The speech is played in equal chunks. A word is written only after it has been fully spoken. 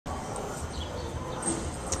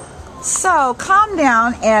So calm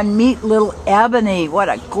down and meet little Ebony. What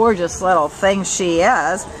a gorgeous little thing she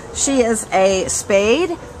is. She is a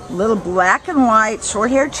spayed, little black and white,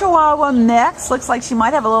 short-haired Chihuahua mix. Looks like she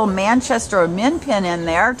might have a little Manchester or Min Pin in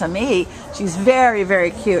there. To me, she's very, very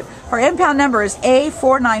cute. Her impound number is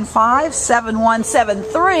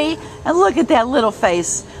A4957173. And look at that little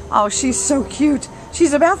face. Oh, she's so cute.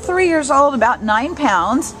 She's about 3 years old, about 9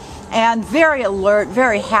 pounds. And very alert,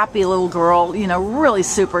 very happy little girl, you know, really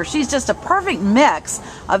super. She's just a perfect mix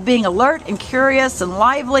of being alert and curious and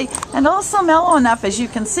lively, and also mellow enough, as you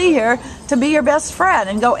can see here, to be your best friend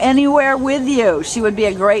and go anywhere with you. She would be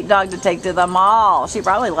a great dog to take to the mall. She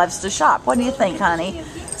probably loves to shop. What do you think, honey?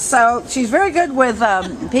 So she's very good with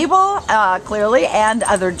people, clearly, and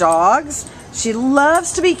other dogs. She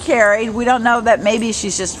loves to be carried. We don't know that maybe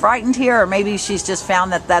she's just frightened here, or maybe she's just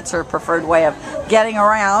found that that's her preferred way of getting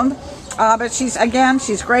around. But she's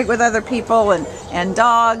great with other people and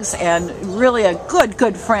dogs, and really a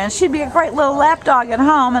good friend. She'd be a great little lap dog at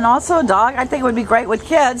home, and also a dog I think would be great with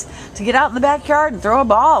kids to get out in the backyard and throw a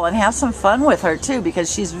ball and have some fun with her too,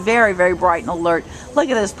 because she's very, very bright and alert. Look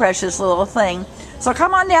at this precious little thing. So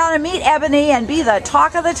come on down and meet Ebony and be the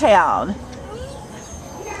talk of the town.